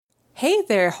Hey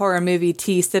there, horror movie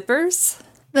tea sippers.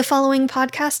 The following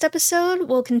podcast episode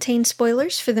will contain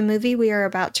spoilers for the movie we are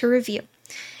about to review.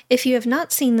 If you have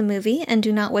not seen the movie and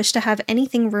do not wish to have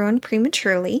anything ruined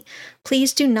prematurely,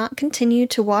 please do not continue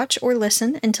to watch or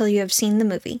listen until you have seen the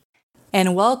movie.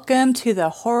 And welcome to the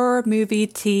Horror Movie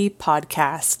Tea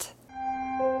Podcast.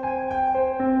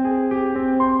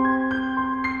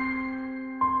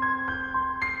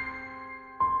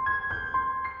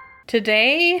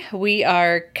 Today we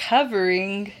are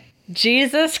covering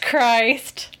Jesus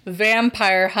Christ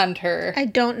Vampire Hunter. I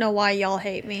don't know why y'all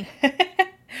hate me.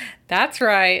 That's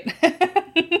right.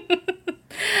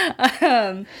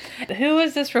 Who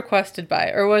was this requested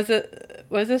by? Or was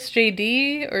this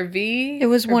JD or V? It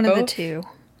was one both? of the two.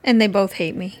 And they both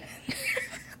hate me.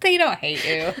 They don't hate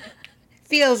you.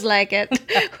 Feels like it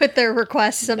with their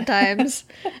requests sometimes.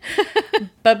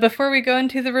 But before we go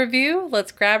into the review,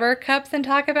 let's grab our cups and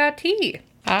talk about tea.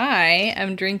 I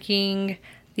am drinking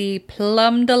the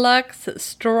Plum Deluxe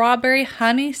Strawberry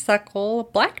Honeysuckle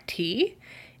Black Tea.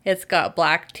 It's got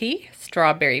black tea,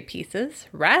 strawberry pieces,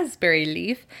 raspberry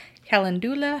leaf,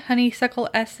 calendula, honeysuckle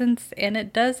essence, and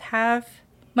it does have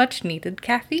much needed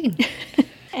caffeine.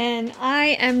 And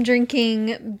I am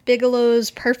drinking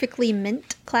Bigelow's Perfectly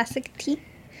Mint Classic Tea.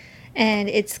 And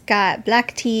it's got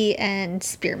black tea and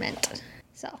spearmint.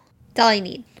 So, that's all you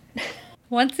need.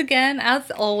 Once again,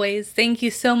 as always, thank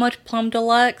you so much, Plum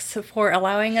Deluxe, for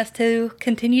allowing us to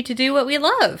continue to do what we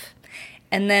love.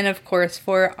 And then, of course,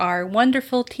 for our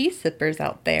wonderful tea sippers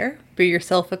out there, brew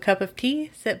yourself a cup of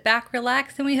tea, sit back,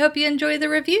 relax, and we hope you enjoy the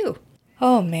review.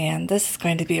 Oh man, this is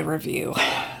going to be a review.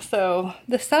 So,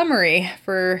 the summary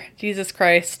for Jesus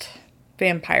Christ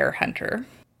Vampire Hunter.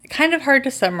 Kind of hard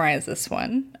to summarize this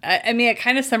one. I mean, it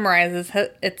kind of summarizes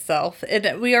itself.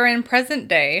 We are in present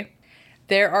day.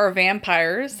 There are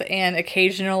vampires and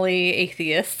occasionally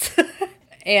atheists.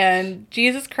 And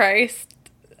Jesus Christ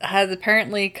has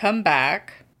apparently come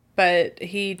back, but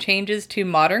he changes to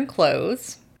modern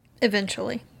clothes.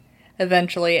 Eventually,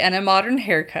 and a modern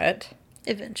haircut.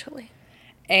 Eventually.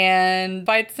 And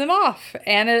bites them off.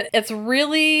 And it's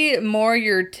really more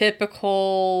your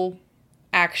typical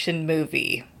action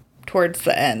movie towards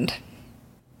the end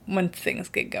when things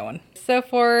get going. So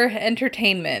for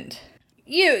entertainment,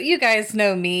 you guys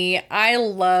know me. I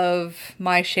love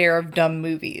my share of dumb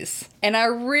movies. And I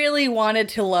really wanted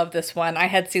to love this one. I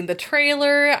had seen the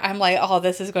trailer. I'm like, oh,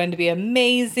 this is going to be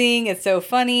amazing. It's so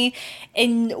funny.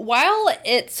 And while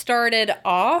it started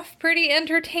off pretty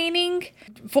entertaining,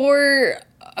 for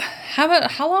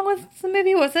how long was the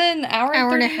movie? Was it an hour and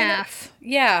a minutes? half?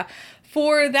 Yeah.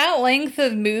 For that length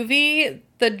of movie,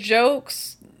 the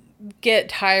jokes get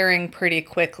tiring pretty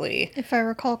quickly. If I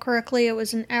recall correctly, it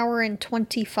was an hour and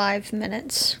 25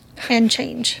 minutes and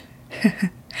change.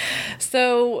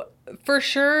 So for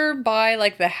sure, by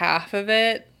like the half of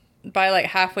it, by like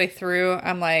halfway through,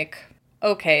 I'm like,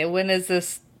 okay, when is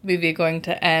this movie going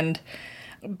to end?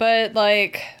 But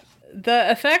like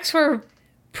the effects were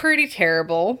pretty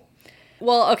terrible.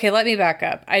 Well, okay, let me back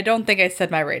up. I don't think I said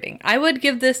my rating. I would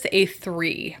give this a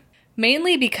 3.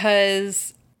 Mainly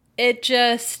because it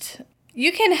just...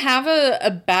 You can have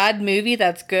a bad movie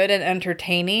that's good and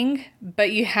entertaining,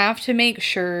 but you have to make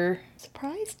sure...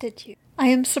 Surprised at you. I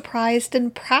am surprised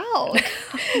and proud.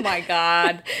 Oh my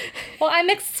god. Well, I'm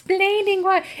explaining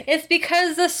why. It's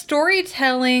because the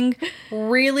storytelling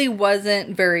really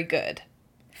wasn't very good.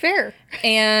 Fair.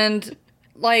 And...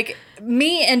 like,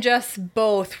 me and Jess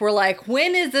both were like,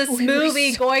 when is this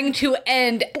movie going to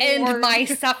end? Bored. End my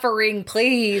suffering,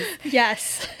 please.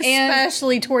 Yes,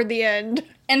 especially toward the end.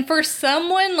 And for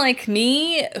someone like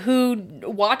me who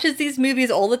watches these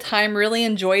movies all the time, really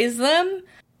enjoys them,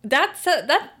 that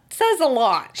says a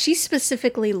lot. She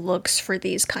specifically looks for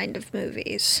these kind of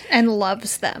movies and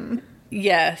loves them.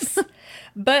 Yes.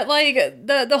 But, like,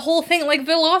 the whole thing, like,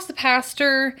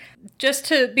 Velocipaster,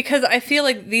 because I feel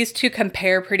like these two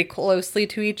compare pretty closely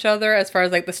to each other as far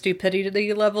as, like, the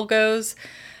stupidity level goes.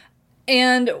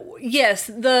 And, yes,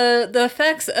 the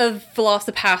effects of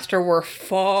Velocipaster were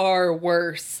far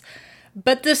worse.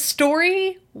 But the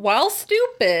story, while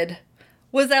stupid,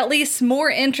 was at least more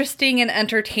interesting and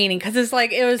entertaining, because it's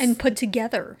like it was... And put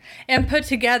together. And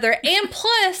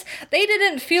plus, they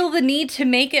didn't feel the need to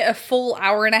make it a full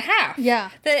hour and a half. Yeah.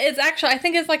 It's actually, I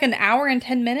think it's like an hour and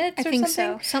 10 minutes or something. I think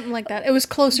so. Something like that. It was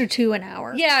closer to an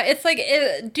hour. Yeah, it's like,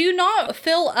 do not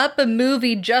fill up a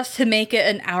movie just to make it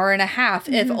an hour and a half.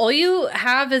 Mm-hmm. If all you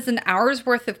have is an hour's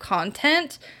worth of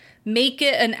content... make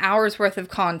it an hour's worth of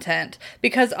content,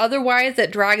 because otherwise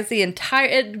it drags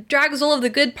all of the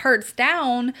good parts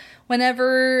down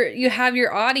whenever you have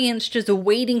your audience just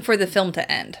waiting for the film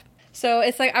to end. So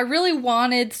it's like, I really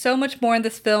wanted so much more in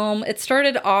this film. It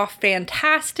started off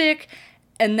fantastic,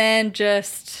 and then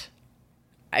just,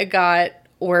 I got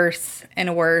worse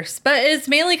and worse. But it's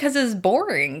mainly because it's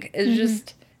boring. It's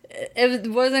just,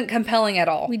 it wasn't compelling at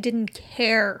all. We didn't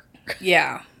care.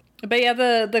 Yeah. But yeah,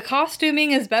 the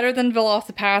costuming is better than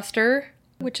Velocipaster,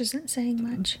 Which isn't saying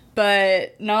much.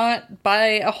 but not by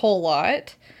a whole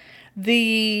lot.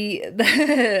 I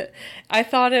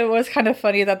thought it was kind of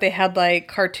funny that they had like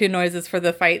cartoon noises for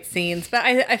the fight scenes, but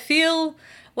I feel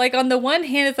like on the one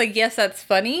hand it's like, yes, that's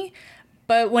funny,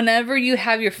 but whenever you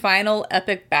have your final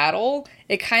epic battle,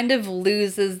 it kind of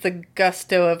loses the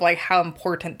gusto of like how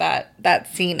important that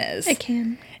scene is. It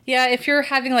can. Yeah, if you're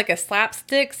having like a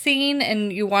slapstick scene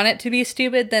and you want it to be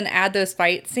stupid, then add those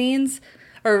fight scenes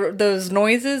or those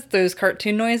noises, those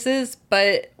cartoon noises,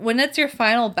 but when it's your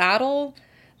final battle,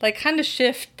 like, kind of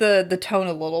shift the tone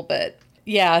a little bit.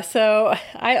 Yeah, so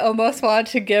I almost wanted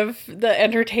to give the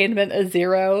entertainment a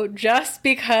 0 just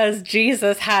because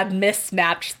Jesus had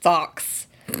mismatched socks.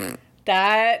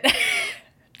 That...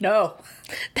 No.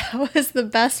 That was the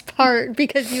best part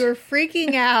because you were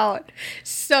freaking out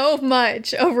so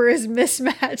much over his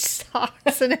mismatched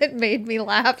socks and it made me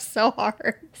laugh so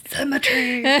hard.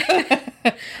 Symmetry.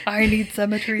 I need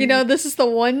symmetry. You know, this is the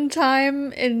one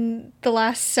time in the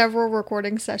last several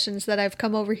recording sessions that I've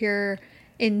come over here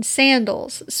in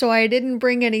sandals, so I didn't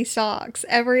bring any socks.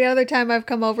 Every other time I've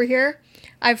come over here,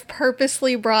 I've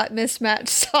purposely brought mismatched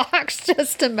socks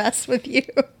just to mess with you.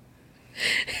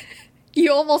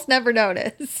 You almost never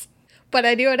notice, but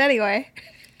I do it anyway.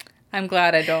 I'm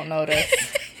glad I don't notice.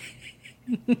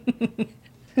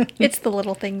 It's the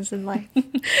little things in life.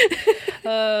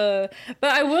 But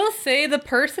I will say the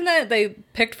person that they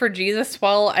picked for Jesus,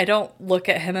 while I don't look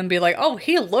at him and be like, oh,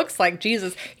 he looks like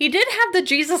Jesus, he did have the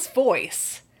Jesus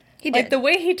voice. He did. Like the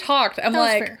way he talked, I'm That was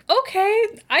like, fair. okay,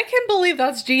 I can believe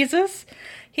that's Jesus.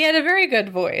 He had a very good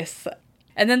voice.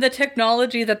 And then the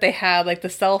technology that they had, like the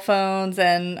cell phones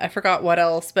and I forgot what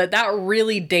else, but that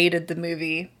really dated the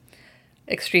movie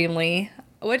extremely.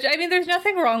 Which, I mean, there's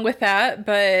nothing wrong with that,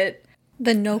 but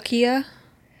The Nokia.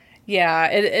 yeah,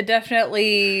 it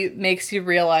definitely makes you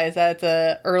realize that it's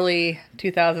a early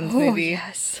 2000s movie.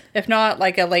 Yes. If not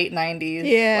like a late 90s.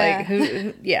 Yeah.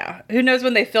 Like, who knows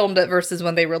when they filmed it versus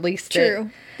when they released it. True.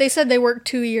 They said they worked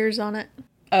 2 years on it.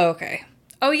 Oh, okay.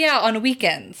 Oh, yeah, on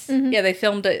weekends. Mm-hmm. Yeah, they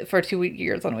filmed it for 2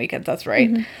 years on weekends. That's right.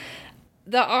 Mm-hmm.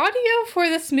 The audio for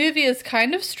this movie is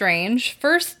kind of strange.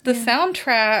 First, the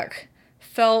soundtrack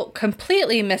felt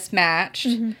completely mismatched.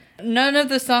 Mm-hmm. None of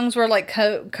the songs were, like,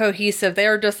 cohesive. They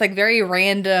were just, like, very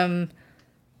random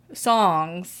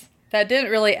songs that didn't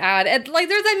really add... like,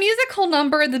 there's a musical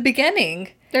number at the beginning.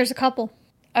 There's a couple.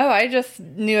 Oh, I just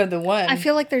knew of the one. I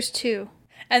feel like there's 2.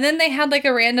 And then they had, like,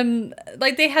 a random...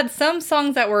 Like, they had some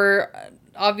songs that were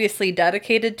obviously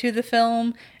dedicated to the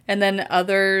film, and then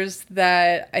others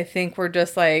that I think were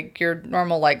just, like, your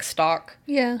normal, like, stock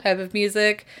type of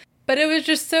music. But it was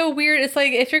just so weird. It's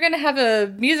like, if you're going to have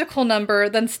a musical number,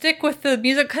 then stick with the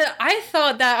music. 'Cause I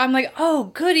thought that, I'm like, oh,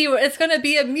 goody, it's going to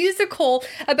be a musical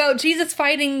about Jesus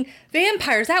fighting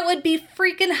vampires. That would be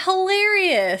freaking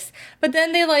hilarious. But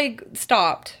then they, like,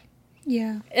 stopped.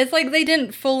 Yeah. It's like they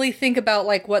didn't fully think about,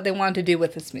 like, what they wanted to do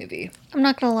with this movie. I'm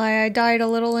not gonna lie, I died a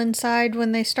little inside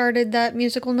when they started that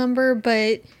musical number,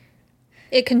 but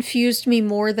it confused me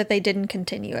more that they didn't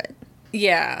continue it.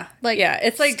 Yeah. Like, yeah,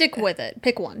 it's like... stick with it.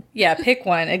 Pick one. Yeah, pick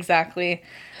one, exactly.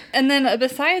 And then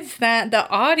besides that, the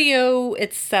audio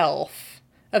itself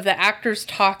of the actors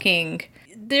talking,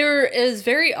 there is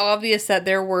very obvious that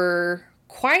there were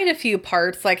quite a few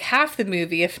parts, like half the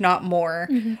movie, if not more,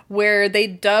 where they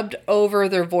dubbed over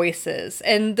their voices.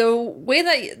 And the way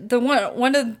that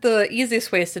one of the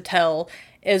easiest ways to tell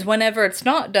is whenever it's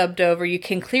not dubbed over, you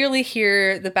can clearly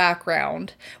hear the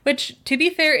background, which, to be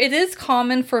fair, it is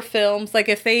common for films. Like,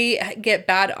 if they get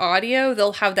bad audio,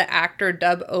 they'll have the actor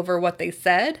dub over what they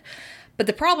said. But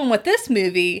the problem with this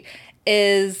movie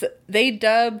is they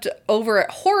dubbed over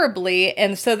it horribly,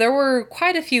 and so there were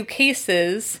quite a few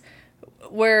cases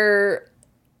where...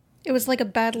 It was like a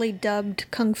badly dubbed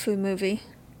kung fu movie.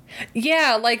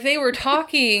 Yeah, like they were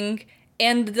talking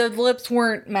and the lips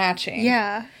weren't matching.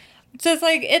 Yeah. So it's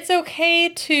like, it's okay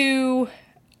to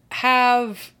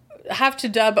have to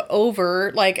dub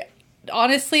over. Like,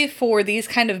 honestly, for these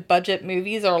kind of budget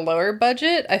movies or lower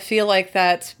budget, I feel like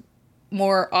that's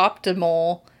more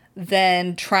optimal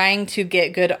than trying to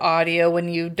get good audio when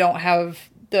you don't have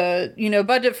the,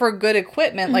 budget for good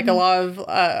equipment like a lot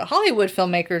of Hollywood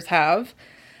filmmakers have.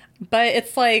 But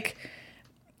it's like,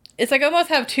 it's like almost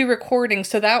have two recordings,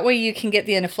 so that way you can get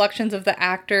the inflections of the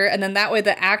actor, and then that way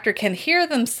the actor can hear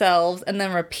themselves and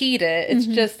then repeat it. It's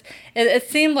just, it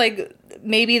seemed like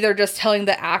maybe they're just telling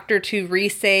the actor to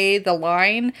re-say the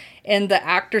line, and the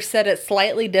actor said it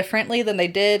slightly differently than they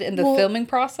did in the filming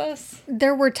process.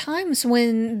 There were times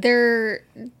when they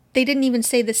didn't even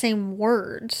say the same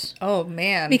words. Oh,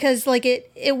 man. Because, like,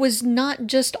 it was not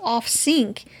just off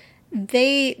sync.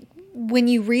 When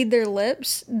you read their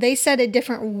lips, they said a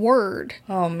different word.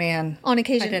 Oh, man. On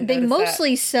occasion. They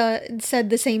mostly said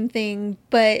the same thing,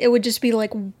 but it would just be,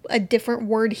 like, a different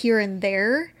word here and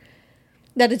there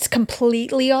that it's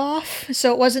completely off.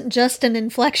 So it wasn't just an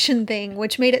inflection thing,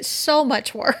 which made it so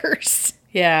much worse.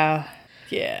 Yeah.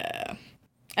 Yeah.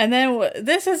 And then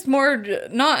this is more,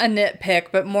 not a nitpick,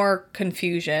 but more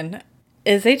confusion,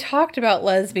 is they talked about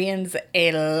lesbians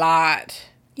a lot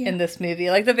in this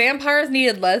movie. Like, the vampires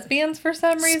needed lesbians for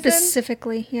some reason.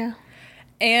 Specifically, yeah.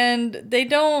 And they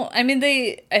don't, I mean,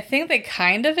 I think they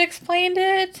kind of explained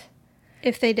it.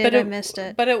 If they did, I missed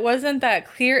it. But it wasn't that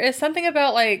clear. It's something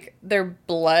about, like, their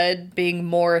blood being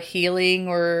more healing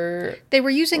or... They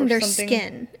were using their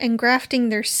skin and grafting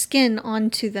their skin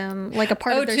onto them, like a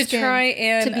part of their skin. To try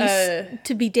and...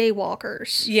 to be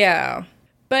daywalkers. Yeah.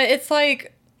 But it's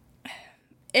like...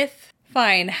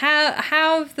 Fine,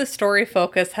 have the story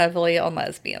focus heavily on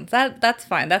lesbians. That's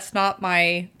fine. That's not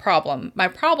my problem. My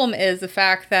problem is the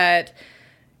fact that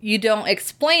you don't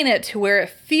explain it to where it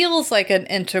feels like an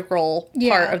integral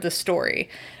part of the story.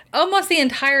 Almost the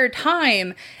entire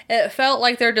time, it felt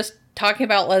like they're just talking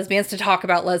about lesbians to talk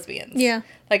about lesbians. Yeah.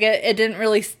 Like, it didn't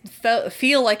really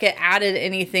feel like it added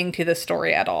anything to the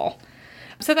story at all.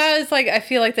 So that is, like, I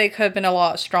feel like they could have been a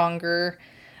lot stronger.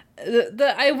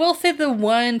 I will say the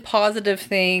one positive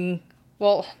thing,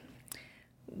 well,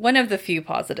 one of the few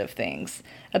positive things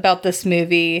about this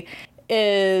movie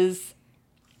is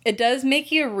it does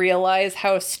make you realize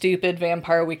how stupid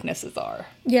vampire weaknesses are.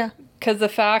 Yeah. Because the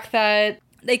fact that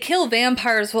they kill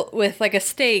vampires with, like, a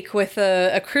stake, with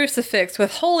a crucifix,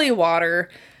 with holy water,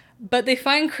 but they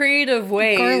find creative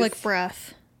ways. Garlic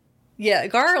breath. Yeah,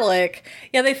 garlic.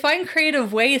 Yeah, they find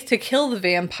creative ways to kill the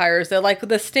vampires. They're like,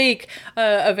 the stake,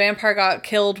 a vampire got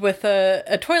killed with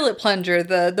a toilet plunger,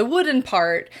 the wooden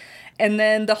part. And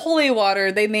then the holy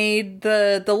water, they made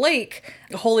the lake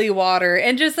holy water.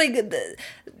 And just like,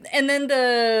 and then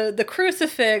the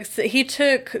crucifix,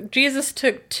 Jesus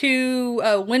took two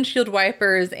windshield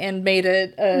wipers and made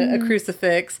it a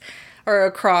crucifix or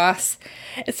a cross.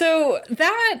 So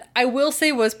that, I will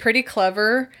say, was pretty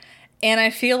clever. And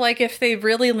I feel like if they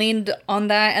really leaned on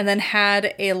that and then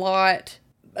had a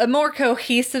more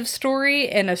cohesive story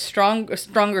and a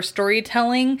stronger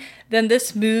storytelling, then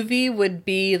this movie would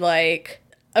be like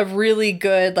a really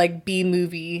good, like, B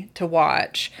movie to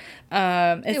watch.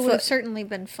 It would have certainly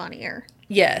been funnier.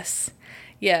 Yes.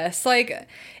 Yes. Like,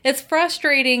 it's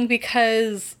frustrating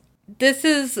because this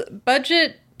is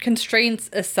budget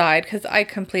constraints aside, because I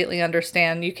completely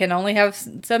understand you can only have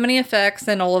so many effects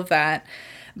and all of that.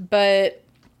 But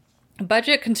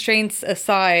budget constraints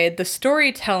aside, the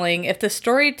storytelling, if the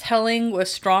storytelling was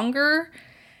stronger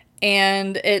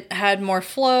and it had more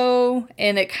flow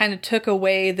and it kind of took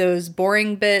away those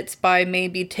boring bits by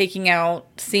maybe taking out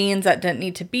scenes that didn't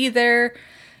need to be there,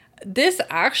 this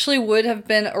actually would have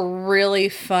been a really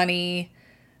funny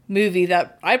movie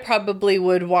that I probably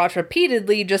would watch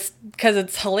repeatedly just because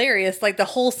it's hilarious. Like, the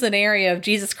whole scenario of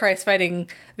Jesus Christ fighting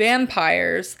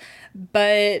vampires.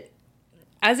 But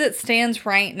as it stands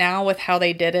right now with how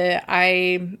they did it,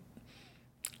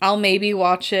 I'll maybe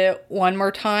watch it one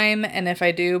more time, and if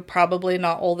I do, probably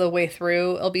not all the way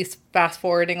through. I'll be fast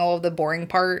forwarding all of the boring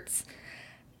parts.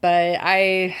 But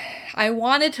I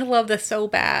wanted to love this so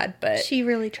bad, but she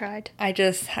really tried. I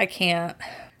can't.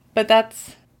 But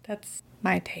that's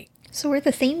my take. So we're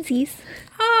the samesies.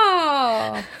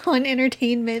 Oh. On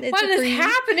entertainment. What is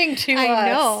happening to us? I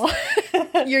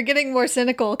know. You're getting more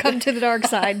cynical. Come to the dark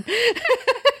side.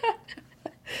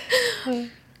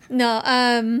 No,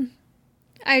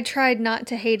 I tried not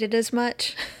to hate it as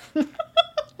much.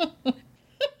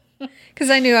 Because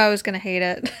I knew I was going to hate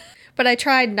it. But I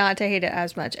tried not to hate it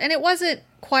as much. And it wasn't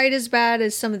quite as bad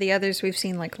as some of the others we've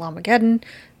seen, like Llamageddon,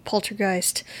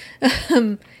 Poltergeist.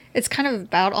 It's kind of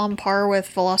about on par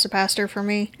with Velocipaster for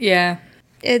me. Yeah.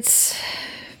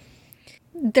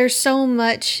 There's so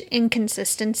much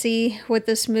inconsistency with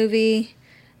this movie,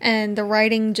 and the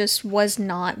writing just was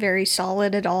not very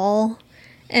solid at all.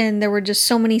 And there were just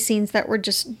so many scenes that were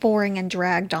just boring and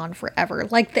dragged on forever.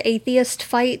 Like the atheist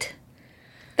fight.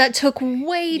 that took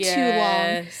way too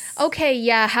long. Yes. Okay,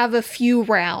 yeah, have a few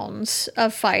rounds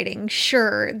of fighting.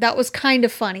 Sure, that was kind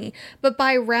of funny. But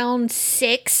by round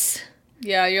 6,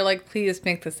 Yeah, you're like, please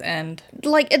make this end.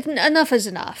 like, enough is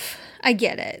enough. I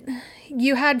get it.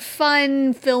 You had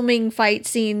fun filming fight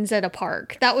scenes at a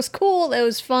park. That was cool. It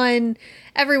was fun.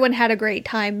 Everyone had a great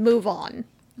time. Move on.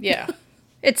 Yeah.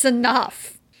 It's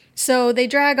enough. So they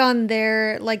drag on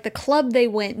their, like, the club they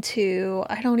went to.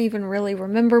 I don't even really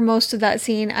remember most of that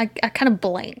scene. I kind of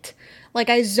blanked. Like,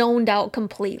 I zoned out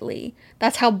completely.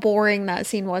 That's how boring that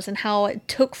scene was and how it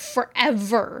took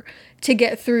forever to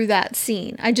get through that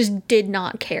scene. I just did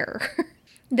not care.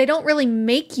 They don't really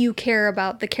make you care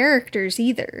about the characters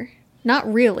either.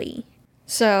 Not really.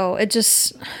 So it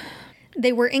just...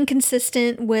 They were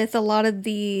inconsistent with a lot of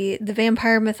the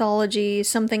vampire mythology.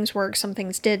 Some things worked, some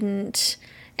things didn't.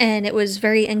 And it was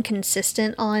very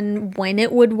inconsistent on when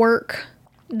it would work.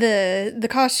 The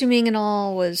costuming and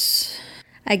all was...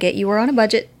 I get you were on a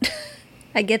budget.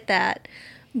 I get that.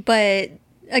 But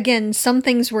again, some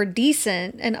things were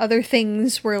decent and other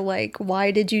things were like,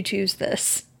 why did you choose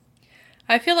this?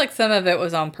 I feel like some of it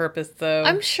was on purpose, though.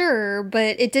 I'm sure,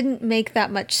 but it didn't make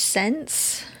that much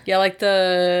sense. Yeah, like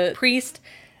the priest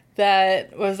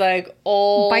that was like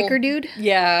old... Biker dude?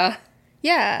 Yeah.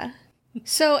 Yeah.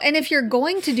 So, and if you're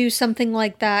going to do something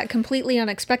like that, completely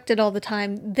unexpected all the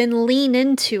time, then lean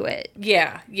into it.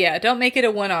 Yeah, yeah. Don't make it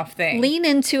a one-off thing. Lean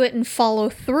into it and follow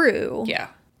through. Yeah.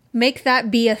 Make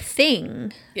that be a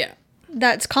thing Yeah.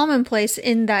 that's commonplace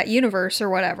in that universe or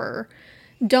whatever.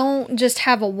 Don't just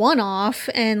have a one-off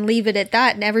and leave it at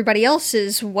that and everybody else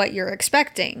is what you're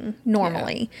expecting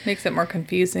normally. Yeah. Makes it more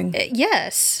confusing.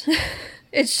 Yes.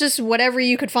 It's just whatever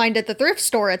you could find at the thrift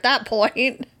store at that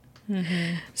point.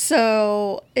 Mm-hmm.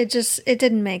 So it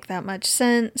didn't make that much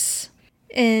sense.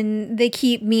 And they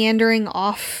keep meandering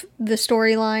off the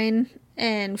storyline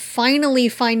and finally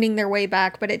finding their way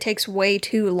back, but it takes way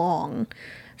too long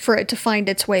for it to find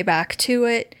its way back to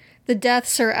it. The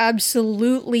deaths are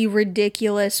absolutely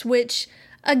ridiculous, which,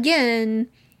 again,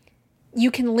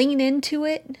 you can lean into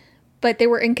it, but they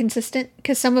were inconsistent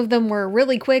because some of them were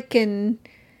really quick and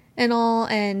all,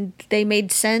 and they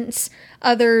made sense.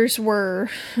 Others were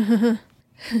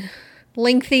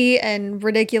lengthy and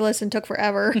ridiculous and took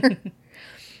forever.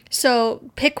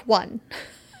 So pick one.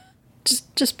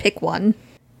 Just pick one.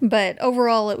 But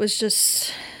overall, it was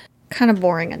just kind of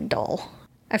boring and dull.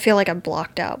 I feel like I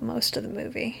blocked out most of the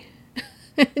movie.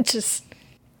 Just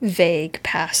vague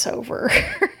Passover.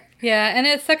 Yeah, and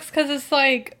it sucks because it's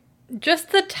like,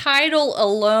 just the title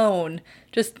alone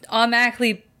just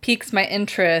automatically piques my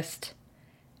interest.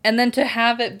 And then to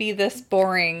have it be this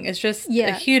boring is just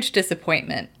a huge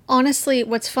disappointment. Honestly,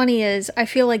 what's funny is I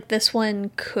feel like this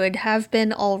one could have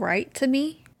been all right to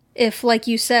me if, like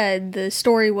you said, the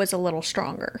story was a little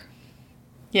stronger.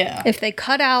 Yeah. If they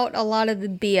cut out a lot of the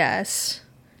BS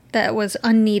that was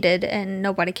unneeded and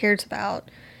nobody cares about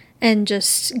and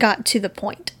just got to the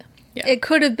point. Yeah. It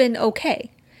could have been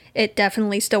okay. It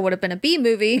definitely still would have been a B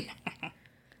movie.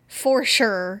 For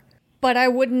sure. But I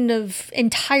wouldn't have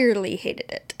entirely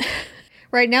hated it.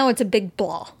 Right now, it's a big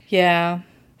blah. Yeah.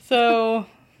 So,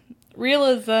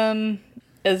 realism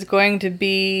is going to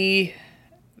be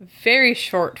very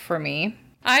short for me.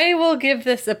 I will give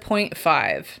this a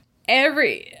 0.5.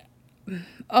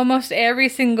 Almost every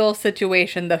single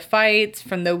situation, the fights,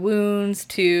 from the wounds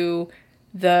to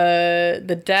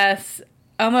the deaths,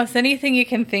 almost anything you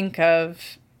can think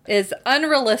of is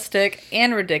unrealistic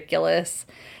and ridiculous.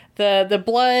 The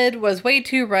blood was way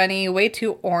too runny, way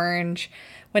too orange.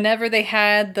 Whenever they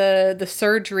had the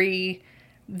surgery,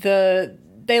 they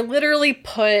literally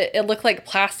put, it looked like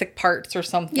plastic parts or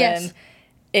something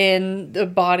in the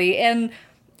body. And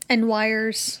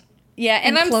wires. Yeah,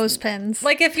 and clothespins.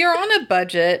 Like, if you're on a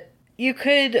budget, you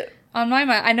could, on my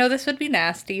mind, I know this would be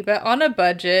nasty, but on a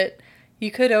budget, you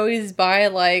could always buy,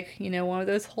 like, one of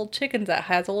those whole chickens that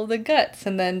has all of the guts,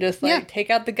 and then just, like,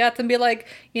 take out the guts and be like,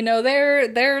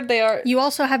 there they are. You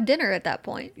also have dinner at that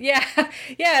point. Yeah.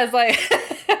 Yeah, it's like,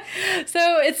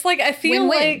 so it's like, I feel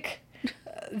Win-win. like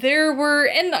there were,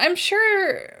 and I'm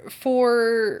sure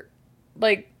for,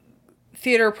 like,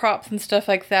 theater props and stuff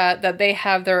like that they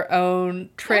have their own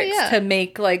tricks to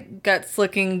make, like, guts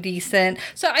looking decent.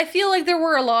 So I feel like there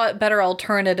were a lot better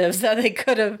alternatives that they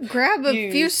could have Grab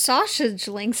a few sausage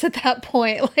links at that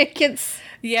point. Like, it's...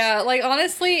 Yeah, like,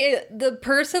 honestly, the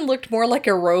person looked more like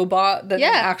a robot than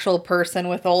an actual person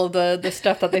with all of the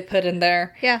stuff that they put in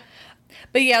there. Yeah.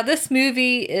 But yeah, this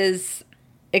movie is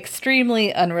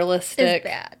extremely unrealistic. It's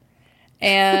bad.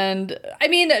 And, I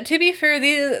mean, to be fair,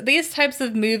 these types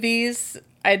of movies,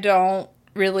 I don't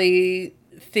really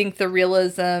think the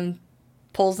realism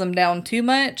pulls them down too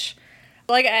much.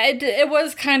 Like, it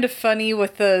was kind of funny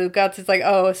with the guts. It's like,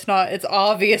 oh, it's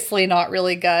obviously not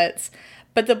really guts.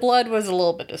 But the blood was a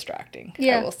little bit distracting,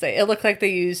 I will say. It looked like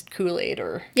they used Kool-Aid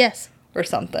or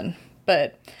something.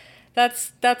 But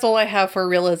that's all I have for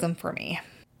realism for me.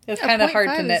 It's kind of hard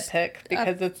to nitpick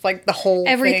because it's like the whole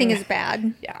everything thing is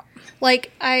bad. Yeah.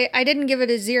 Like, I didn't give it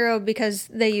a 0 because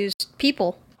they used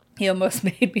people. He almost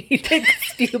made me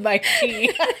spew my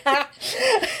tea.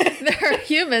 There are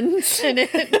humans in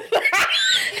it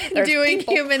doing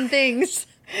people. Human things.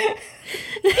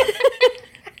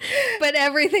 But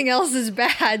everything else is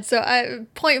bad. So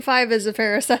 0.5 is a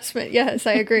fair assessment. Yes,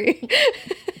 I agree.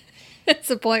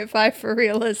 It's a 0.5 for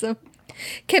realism.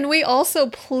 Can we also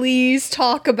please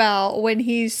talk about when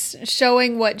he's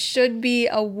showing what should be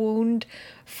a wound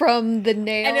from the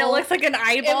nail? And it looks like an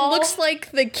eyeball. It looks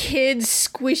like the kid's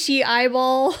squishy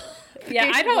eyeball.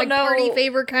 Yeah, I don't know. Party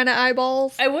favor kind of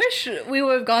eyeballs. I wish we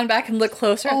would have gone back and looked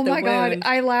closer at the wound. Oh my god,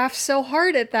 I laughed so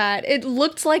hard at that. It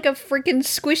looked like a freaking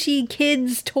squishy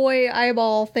kid's toy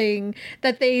eyeball thing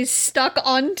that they stuck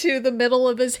onto the middle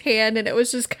of his hand, and it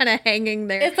was just kind of hanging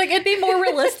there. It's like, it'd be more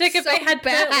realistic if they had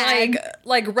put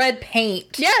like red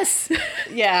paint. Yes.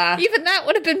 Yeah. Even that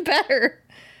would have been better.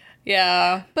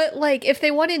 Yeah. But like, if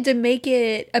they wanted to make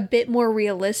it a bit more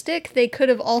realistic, they could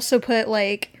have also put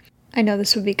like, I know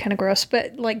this would be kind of gross,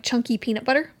 but like chunky peanut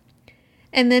butter.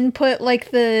 And then put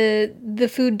like the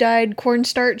food dyed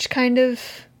cornstarch kind of,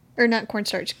 or not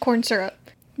cornstarch, corn syrup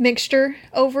mixture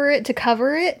over it to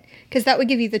cover it. Because that would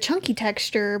give you the chunky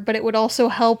texture, but it would also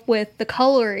help with the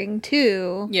coloring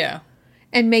too. Yeah.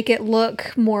 And make it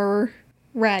look more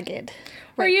ragged.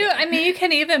 Or you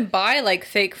can even buy like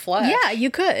fake flesh. Yeah, you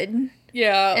could.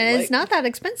 Yeah. And it's not that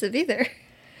expensive either.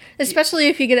 Especially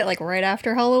if you get it like right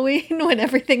after Halloween when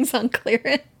everything's on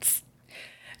clearance.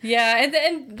 Yeah,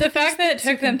 and the fact that it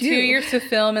took them 2 years to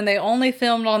film and they only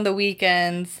filmed on the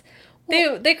weekends,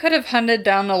 they could have hunted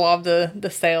down a lot of the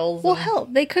sales. Well, hell,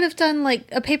 they could have done like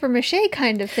a paper mache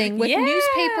kind of thing with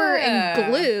newspaper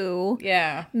and glue.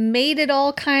 Yeah. Made it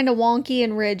all kind of wonky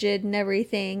and rigid and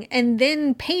everything, and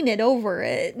then painted over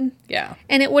it. Yeah.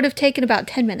 And it would have taken about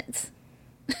 10 minutes.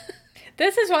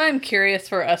 This is why I'm curious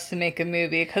for us to make a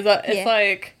movie, because it's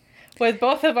like, with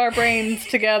both of our brains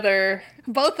together...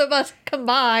 Both of us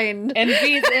combined. And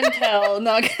V's intel,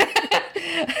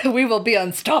 we will be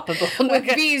unstoppable. With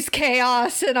V's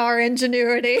chaos and our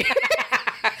ingenuity.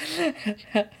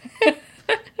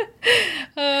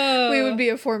 We would be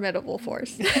a formidable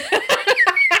force.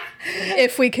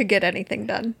 If we could get anything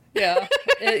done. Yeah.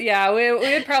 We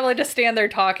would probably just stand there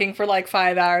talking for like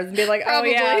 5 hours and be like,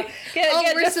 probably. get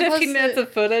just 15 minutes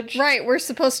of footage. Right, we're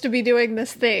supposed to be doing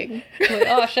this thing. Like,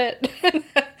 oh, shit.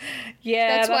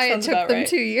 Yeah, that's why it took them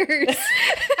 2 years.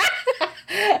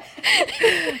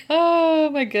 Oh,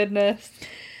 my goodness.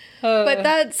 But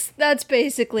that's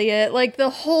basically it. Like, the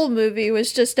whole movie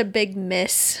was just a big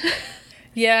miss.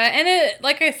 Yeah, and it,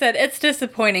 like I said, it's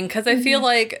disappointing because I feel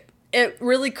like it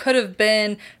really could have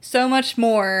been so much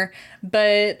more,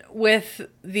 but with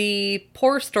the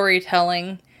poor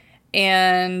storytelling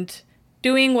and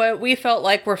doing what we felt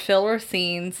like were filler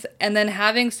scenes and then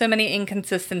having so many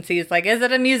inconsistencies. Like, is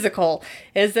it a musical?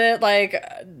 Is it like,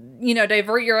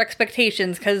 divert your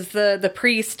expectations because the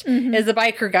priest is a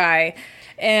biker guy?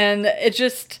 And it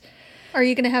just... Are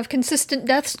you going to have consistent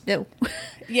deaths? No.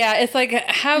 Yeah, it's like,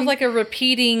 have like a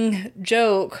repeating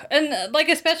joke. And like,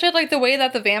 especially like the way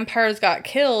that the vampires got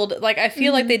killed, like I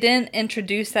feel like they didn't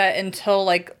introduce that until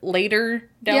like later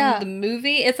down the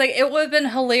movie. It's like, it would have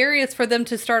been hilarious for them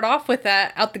to start off with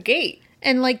that out the gate.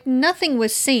 And like, nothing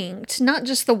was synced, not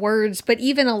just the words, but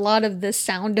even a lot of the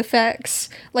sound effects,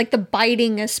 like the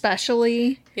biting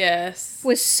especially. Yes.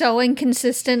 Was so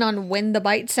inconsistent on when the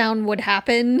bite sound would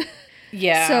happen.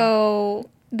 Yeah. So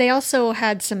they also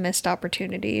had some missed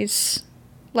opportunities.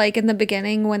 Like in the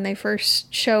beginning when they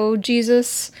first show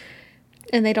Jesus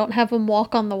and they don't have him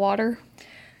walk on the water.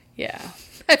 Yeah.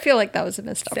 I feel like that was a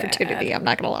missed opportunity. I'm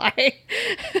not going to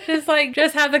lie.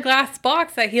 just have the glass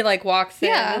box that he like walks in.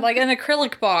 Yeah. Like an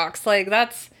acrylic box. Like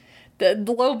that's the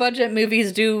low budget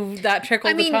movies do that trick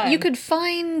all the time. You could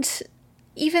find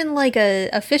even like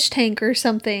a fish tank or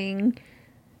something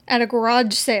at a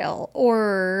garage sale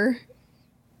or...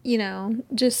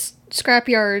 just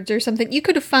scrapyards or something. You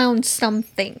could have found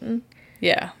something.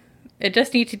 Yeah. It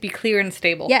just needs to be clear and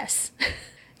stable. Yes.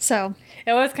 So.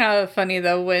 It was kind of funny,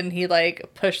 though, when he,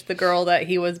 like, pushed the girl that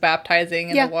he was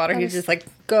baptizing in the water. He's just like,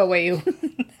 go away, you.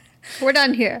 We're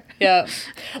done here. Yeah.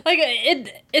 Like,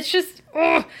 it's just,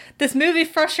 this movie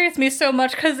frustrates me so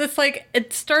much because it's like,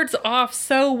 it starts off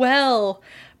so well,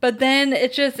 but then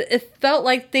it felt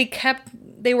like they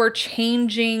kept they were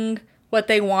changing what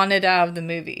they wanted out of the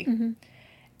movie. Mm-hmm.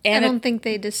 And I don't think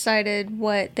they decided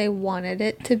what they wanted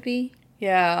it to be.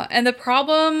 Yeah, and the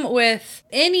problem with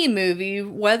any movie,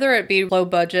 whether it be low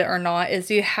budget or not,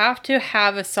 is you have to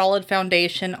have a solid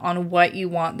foundation on what you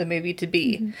want the movie to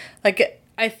be. Mm-hmm. Like,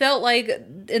 I felt like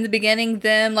in the beginning,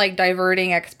 them like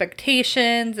diverting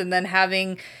expectations and then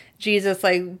having Jesus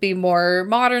like be more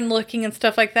modern looking and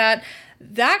stuff like that.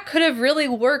 That could have really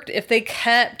worked if they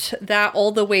kept that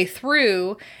all the way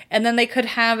through, and then they could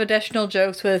have additional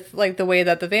jokes with like the way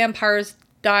that the vampires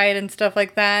died and stuff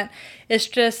like that. It's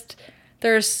just,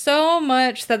 there's so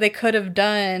much that they could have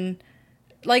done,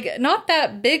 like not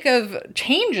that big of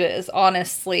changes,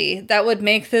 honestly, that would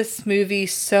make this movie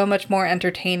so much more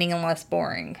entertaining and less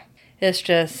boring. It's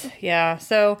just, yeah.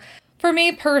 So for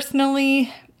me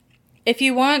personally, if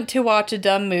you want to watch a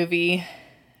dumb movie,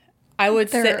 I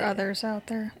would say there are others out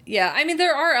there. Yeah, I mean,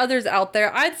 there are others out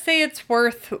there. I'd say it's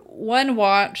worth one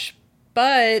watch,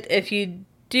 but if you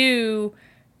do,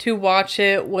 to watch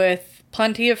it with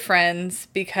plenty of friends,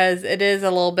 because it is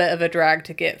a little bit of a drag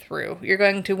to get through. You're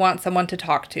going to want someone to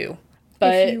talk to.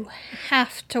 But if you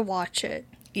have to watch it,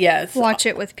 yes, watch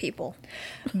it with people.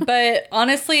 But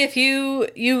honestly, if you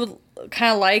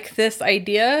kind of like this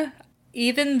idea,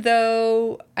 even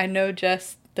though I know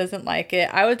Jess doesn't like it,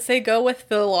 I would say go with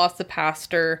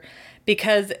VelociPastor,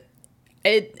 because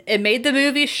it made the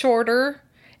movie shorter.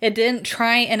 It didn't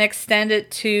try and extend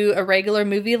it to a regular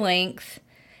movie length,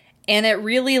 and it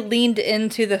really leaned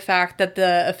into the fact that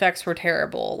the effects were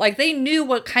terrible. Like, they knew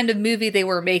what kind of movie they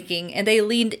were making, and they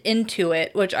leaned into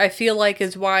it, which I feel like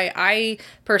is why I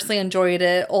personally enjoyed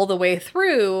it all the way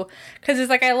through, because it's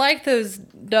like, I like those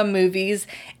dumb movies,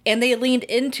 and they leaned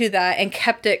into that and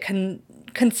kept it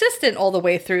consistent all the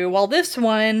way through, while this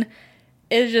one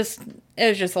is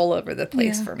just all over the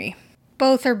place for me.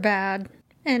 Both are bad,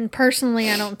 and personally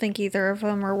I don't think either of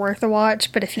them are worth a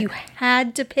watch, but if you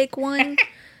had to pick one,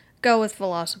 go with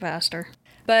VelociPastor.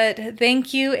 But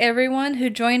thank you everyone who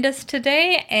joined us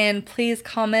today, and please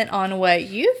comment on what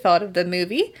you thought of the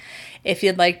movie. If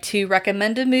you'd like to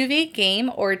recommend a movie,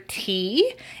 game, or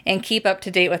tea, and keep up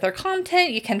to date with our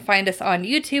content, you can find us on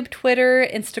YouTube, Twitter,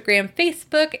 Instagram,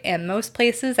 Facebook, and most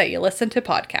places that you listen to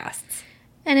podcasts.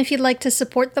 And if you'd like to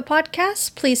support the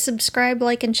podcast, please subscribe,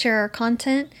 like, and share our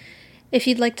content. If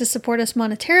you'd like to support us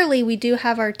monetarily, we do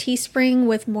have our Teespring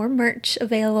with more merch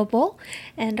available,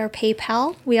 and our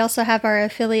PayPal. We also have our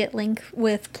affiliate link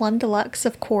with Plum Deluxe,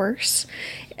 of course.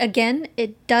 Again,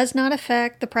 it does not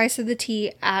affect the price of the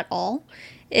tea at all.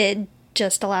 It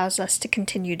just allows us to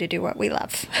continue to do what we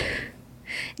love.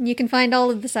 And you can find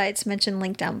all of the sites mentioned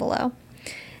linked down below.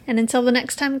 And until the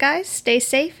next time, guys, stay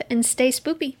safe and stay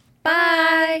spoopy.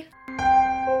 Bye!